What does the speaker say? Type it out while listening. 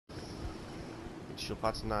Shield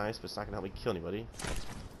pot's nice, but it's not gonna help me kill anybody.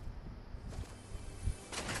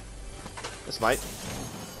 This might.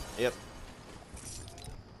 Yep.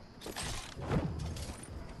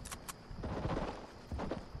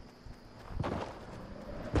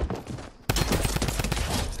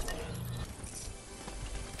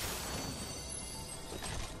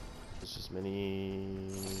 There's just many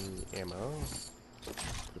ammo.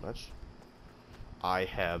 Pretty much. I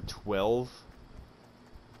have 12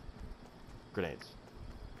 grenades.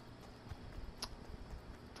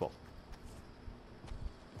 12.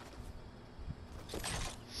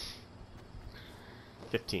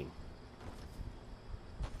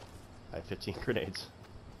 I have 15 grenades.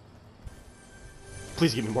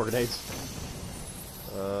 Please give me more grenades.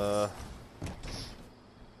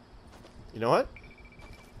 You know what?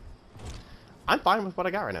 I'm fine with what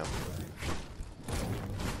I got right now.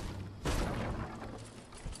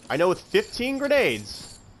 I know with 15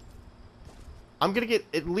 grenades, I'm gonna get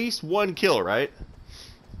at least one kill, right?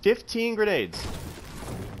 15 grenades.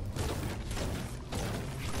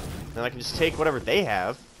 Then I can just take whatever they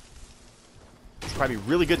have. It's probably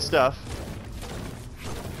really good stuff.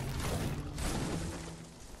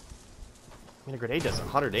 I mean, a grenade does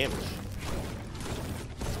 100 damage.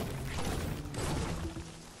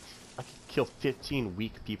 I could kill 15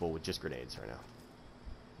 weak people with just grenades right now.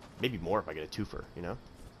 Maybe more if I get a twofer, you know?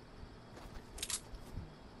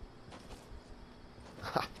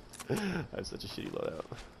 That's such a shitty loadout.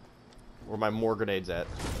 Where are my more grenades at?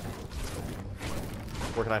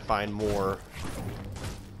 Where can I find more?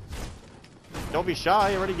 Don't be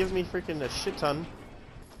shy, it already gives me freaking a shit ton.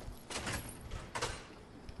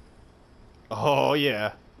 Oh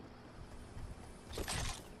yeah.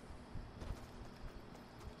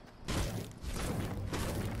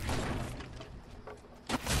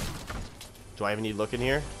 Do I even need to look in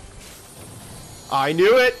here? I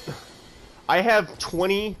knew it! I have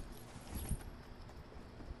 20...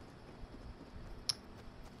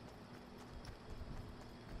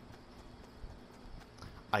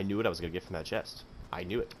 I knew what I was going to get from that chest. I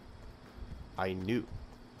knew it. I knew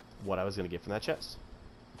what I was going to get from that chest.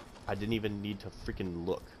 I didn't even need to freaking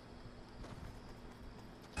look.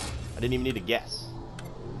 I didn't even need to guess.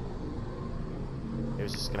 It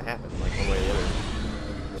was just going to happen, like one way or the other.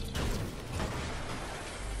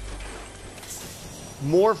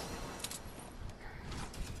 More...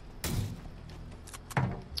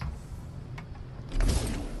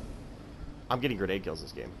 I'm getting grenade kills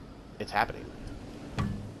this game. It's happening.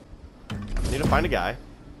 I need to find a guy.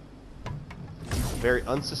 A very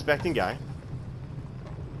unsuspecting guy.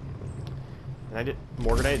 And I did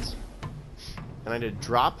more grenades. And I did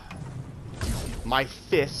drop my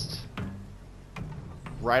fist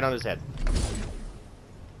right on his head.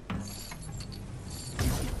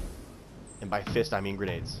 And by fist I mean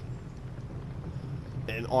grenades.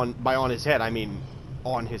 And by on his head I mean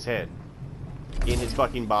on his head. In his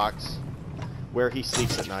fucking box. Where he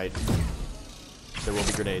sleeps at night. There will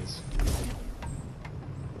be grenades.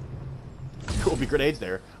 There will be grenades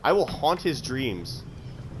there. I will haunt his dreams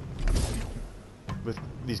with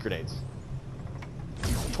these grenades.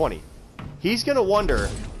 20. He's gonna wonder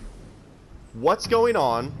what's going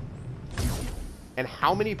on and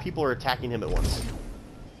how many people are attacking him at once.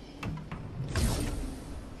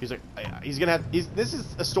 He's like, he's gonna have. This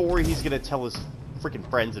is a story he's gonna tell his freaking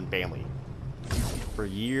friends and family for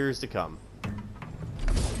years to come.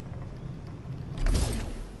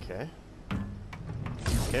 Okay.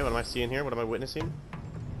 Okay, what am I seeing here? What am I witnessing?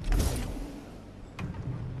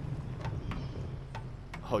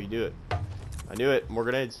 Oh, you do it. I knew it. More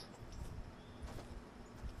grenades.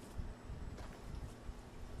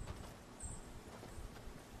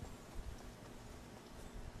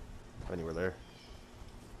 Anywhere there.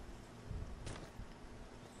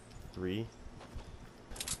 3.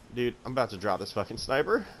 Dude, I'm about to drop this fucking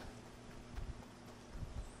sniper.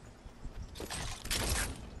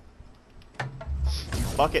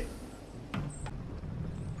 Fuck it.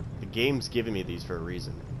 The game's giving me these for a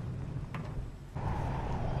reason.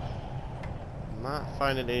 I'm not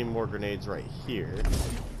finding any more grenades right here.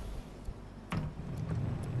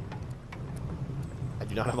 I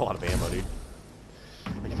do not have a lot of ammo, dude.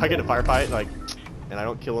 Like, if I get a firefight, like, and I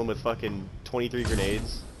don't kill him with fucking 23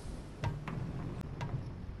 grenades.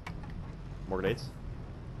 More grenades?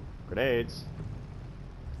 Grenades.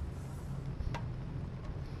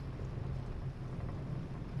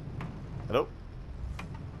 Hello?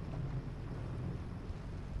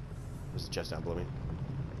 There's a chest down below me.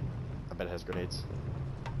 I bet it has grenades.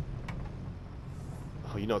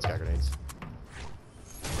 Oh, you know it's got grenades.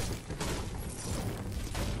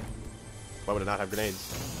 Why would it not have grenades?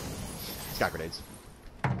 It's got grenades.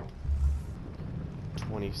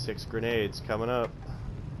 26 grenades coming up.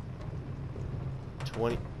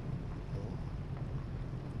 20.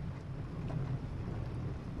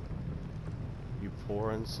 You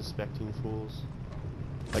poor unsuspecting fools.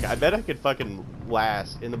 Like, I bet I could fucking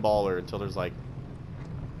last in the baller until there's like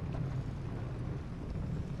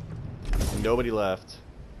nobody left.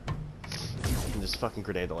 And just fucking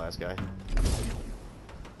grenade the last guy.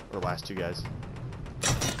 Or the last two guys.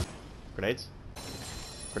 Grenades?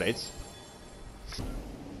 Grenades?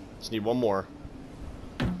 Just need one more.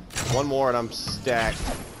 One more and I'm stacked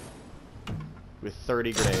with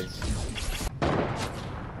 30 grenades.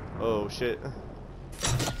 Oh shit.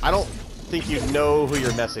 I don't think you know who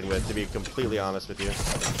you're messing with, to be completely honest with you.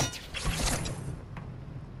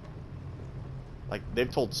 Like,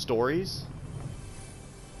 they've told stories,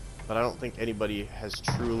 but I don't think anybody has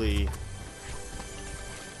truly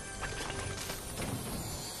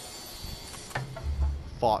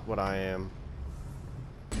fought what I am.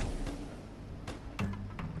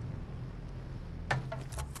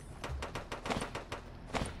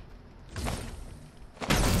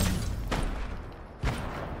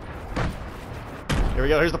 Here we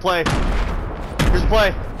go, here's the play. Here's the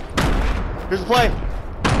play. Here's the play.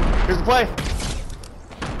 Here's the play.